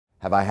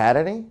Have I had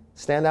any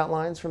standout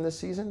lines from this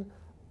season?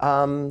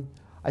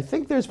 I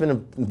think there's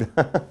been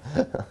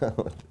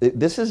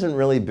this hasn't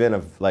really been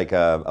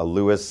a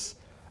Lewis,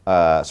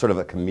 sort of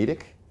a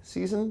comedic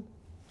season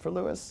for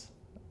Lewis.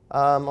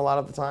 A lot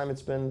of the time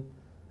it's been,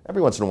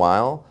 every once in a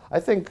while. I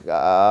think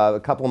a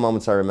couple of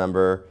moments I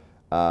remember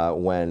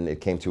when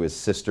it came to his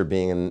sister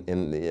being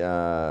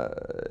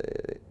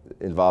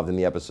involved in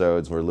the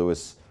episodes where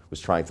Lewis was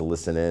trying to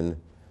listen in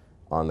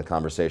on the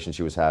conversation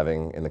she was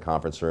having in the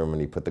conference room,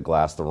 and he put the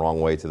glass the wrong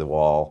way to the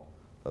wall.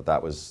 Thought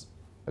that was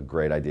a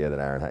great idea that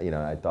Aaron had. You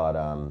know, I thought,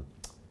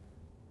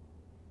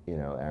 you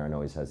know, Aaron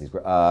always has these.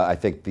 I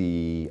think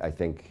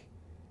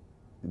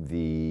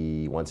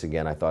once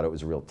again, I thought it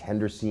was a real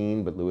tender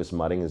scene, but Lewis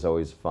mudding is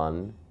always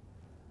fun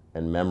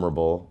and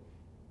memorable.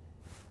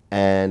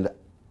 And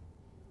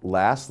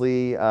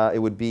lastly,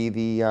 it would be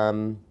the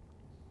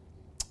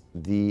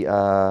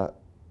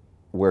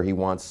where he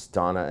wants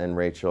Donna and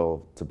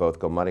Rachel to both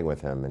go mudding with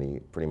him, and he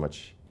pretty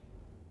much,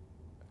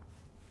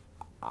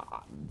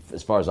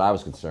 as far as I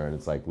was concerned,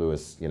 it's like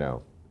Lewis, you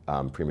know,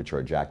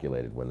 premature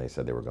ejaculated when they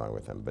said they were going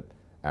with him, but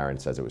Aaron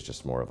says it was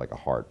just more of like a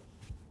heart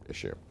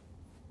issue.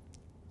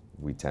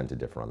 We tend to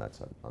differ on that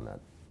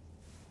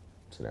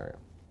scenario.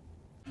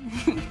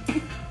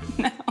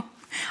 No.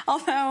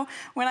 Although,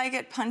 when I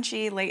get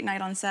punchy late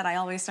night on set, I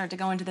always start to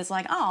go into this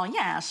like, oh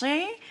yeah,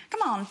 see?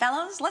 Come on,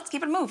 fellas, let's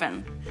keep it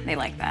moving. They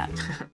like that.